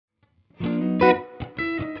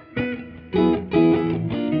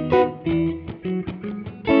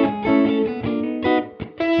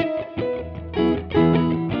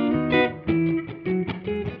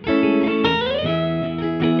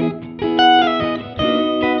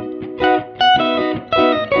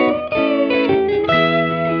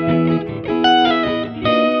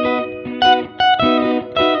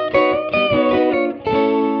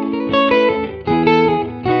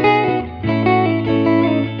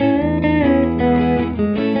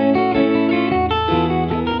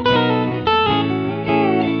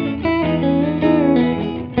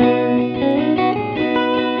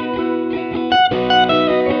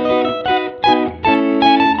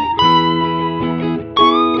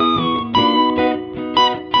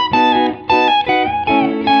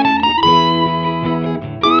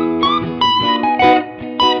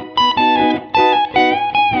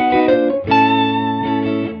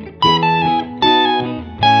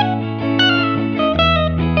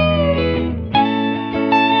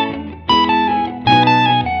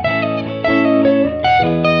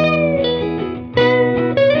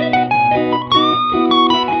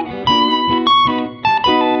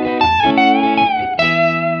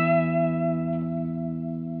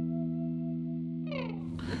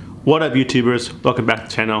What up, YouTubers? Welcome back to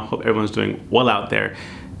the channel. Hope everyone's doing well out there.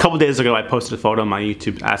 A couple days ago I posted a photo on my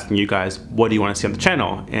YouTube asking you guys what do you want to see on the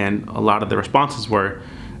channel, and a lot of the responses were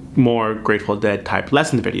more Grateful Dead type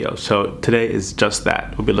lesson videos. So today is just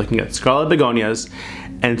that. We'll be looking at Scarlet Begonias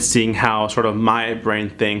and seeing how sort of my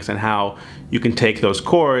brain thinks and how you can take those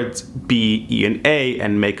chords B, E, and A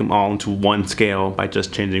and make them all into one scale by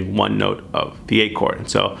just changing one note of the A chord.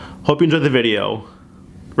 So hope you enjoyed the video.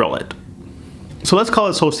 Roll it. So let's call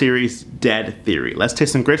this whole series Dead Theory. Let's take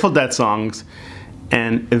some Grateful Dead songs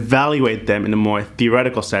and evaluate them in a more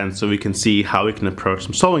theoretical sense so we can see how we can approach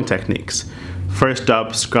some soloing techniques. First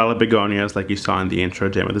up, Scarlet Begonias, like you saw in the intro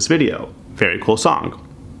jam of this video. Very cool song.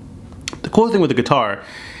 The cool thing with the guitar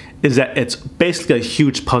is that it's basically a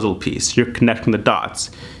huge puzzle piece. You're connecting the dots.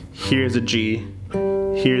 Here's a G,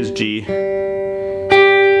 here's G.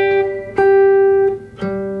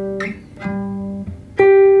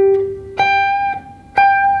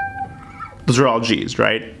 Those are all G's,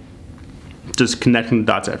 right? Just connecting the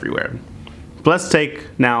dots everywhere. But let's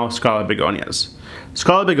take now Scarlet Begonias.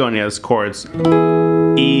 Scarlet Begonias chords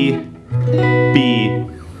E, B,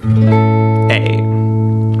 A,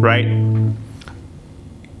 right?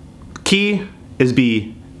 Key is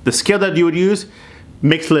B. The scale that you would use,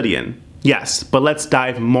 Mixolydian. Yes, but let's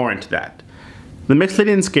dive more into that. The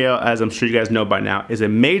Mixolydian scale, as I'm sure you guys know by now, is a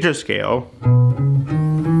major scale,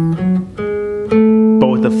 but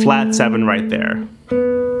with a flat 7 right there.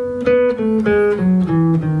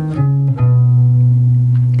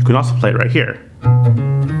 You can also play it right here.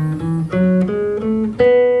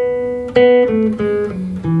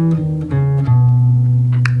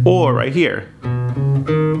 Or right here.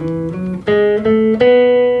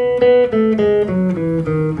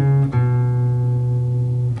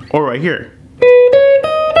 Or right here.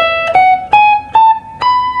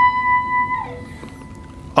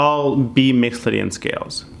 All B Mixolydian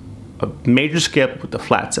scales. A major scale with a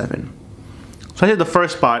flat 7. So I think the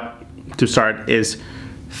first spot to start is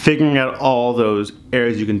figuring out all those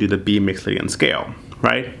areas you can do the B Mixolydian scale,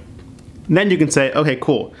 right? And then you can say, okay,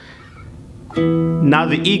 cool. Now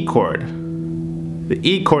the E chord. The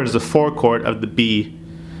E chord is the 4 chord of the B,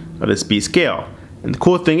 of this B scale. And the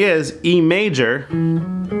cool thing is, E major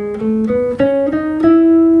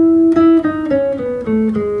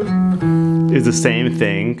is the same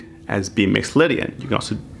thing as B Mixolydian. You can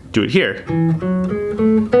also do it here.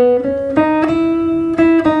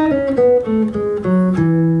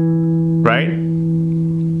 Right?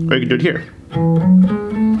 Or you can do it here.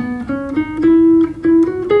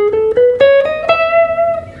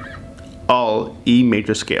 All E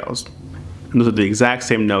major scales. And those are the exact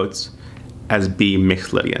same notes as B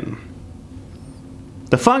Mixolydian.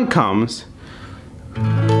 The fun comes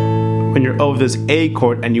when you're over this A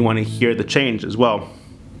chord and you want to hear the change as well.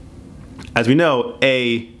 As we know,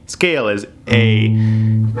 A scale is A,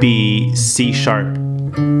 B, C sharp,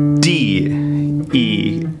 D,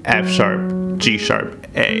 E, F sharp, G sharp,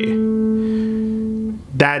 A.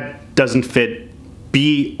 That doesn't fit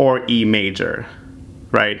B or E major,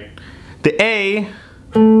 right? The A,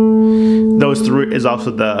 those three is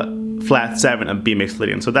also the flat 7 of B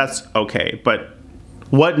Mixolydian, so that's okay. But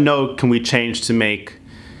what note can we change to make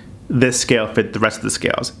this scale fit the rest of the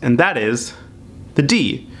scales? And that is the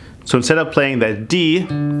D. So instead of playing that D, we're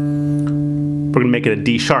gonna make it a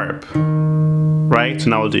D sharp, right?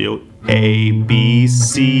 So now we'll do A, B,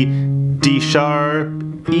 C, D sharp,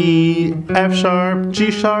 E, F sharp,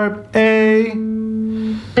 G sharp, A.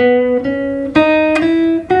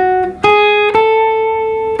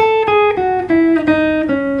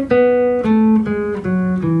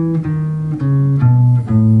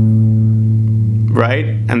 Right?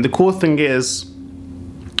 And the cool thing is,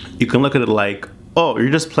 you can look at it like, oh,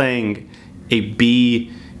 you're just playing a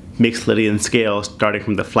B Mixolydian scale starting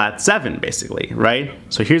from the flat 7, basically, right?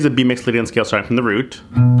 So here's a B Mixolydian scale starting from the root.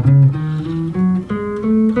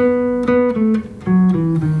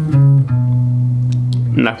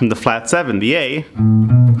 Now from the flat 7, the A.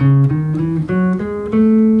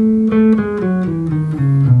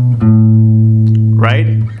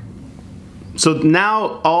 Right? So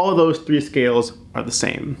now all those 3 scales are the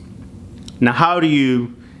same. Now how do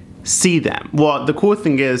you see them? Well, the cool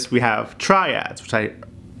thing is we have triads, which I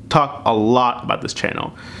talk a lot about this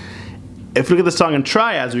channel. If we look at the song in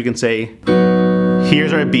triads, we can say,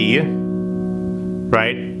 here's our B,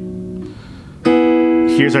 right?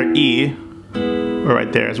 Here's our E, or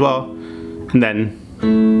right there as well, and then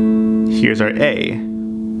here's our A,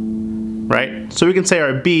 right? So we can say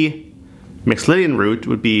our B Mixolydian root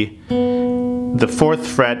would be the 4th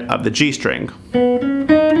fret of the G string.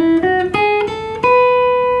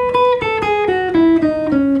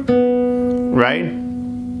 Right?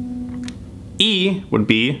 would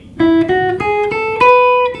be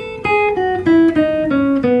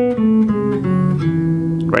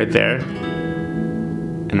right there,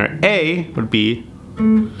 and our A would be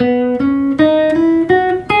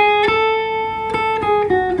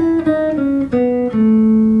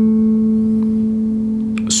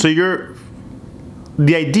so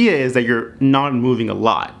the idea is that you're not moving a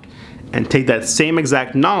lot, and take that same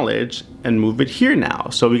exact knowledge and move it here now.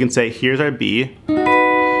 So we can say here's our B,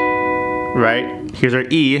 right? Here's our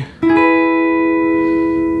E,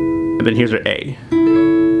 and then here's our A,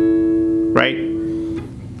 right?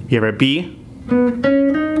 We have our B,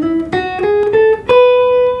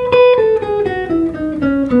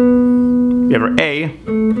 we have our A,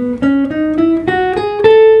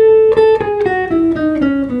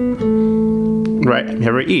 right? We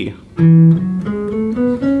have our E.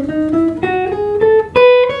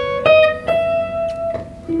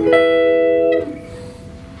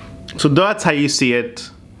 So that's how you see it,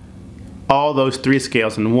 all those 3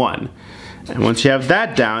 scales in one. And once you have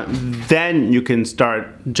that down, then you can start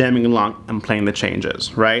jamming along and playing the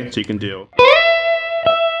changes, right? So you can do.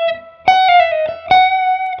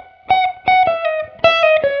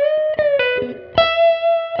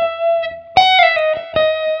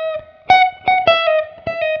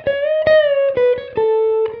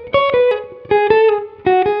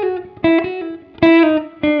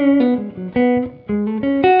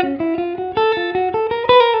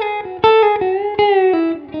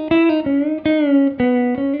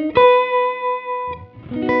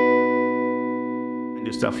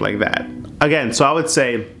 Stuff like that. Again, so I would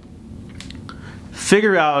say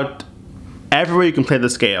figure out everywhere you can play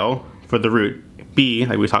the scale for the root B,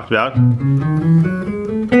 like we talked about. You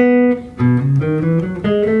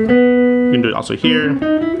can do it also here.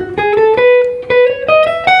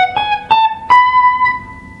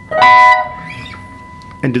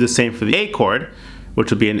 And do the same for the A chord,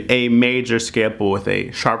 which would be an A major scale but with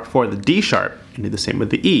a sharp 4, the D sharp, and do the same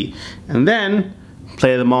with the E. And then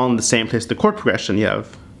play them all in the same place, the chord progression. You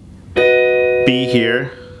have B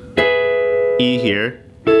here, E here,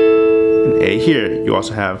 and A here. You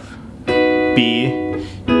also have B,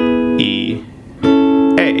 E,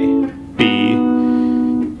 A, B,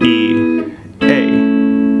 E, A,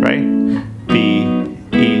 right? B,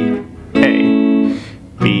 E, A,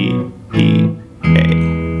 B, E, A.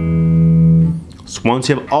 So once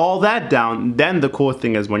you have all that down, then the cool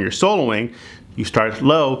thing is when you're soloing, you start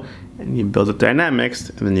low and you build up dynamics,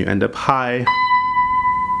 and then you end up high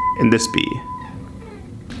in this B.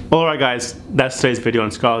 Alright guys, that's today's video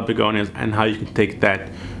on Scarlet Begonias and how you can take that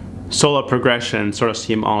solo progression and sort of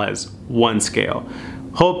see them all as one scale.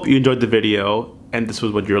 Hope you enjoyed the video and this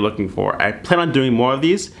was what you're looking for. I plan on doing more of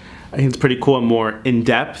these. I think it's pretty cool and more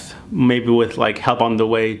in-depth, maybe with like Help on the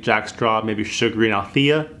Way, Jackstraw, maybe Sugary and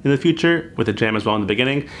Althea in the future, with a jam as well in the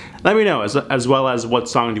beginning. Let me know, as well as what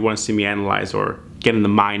song do you want to see me analyze or get in the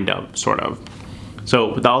mind of, sort of.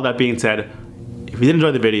 So with all that being said, if you did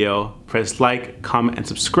enjoy the video, press like, comment, and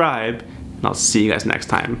subscribe, and I'll see you guys next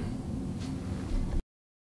time.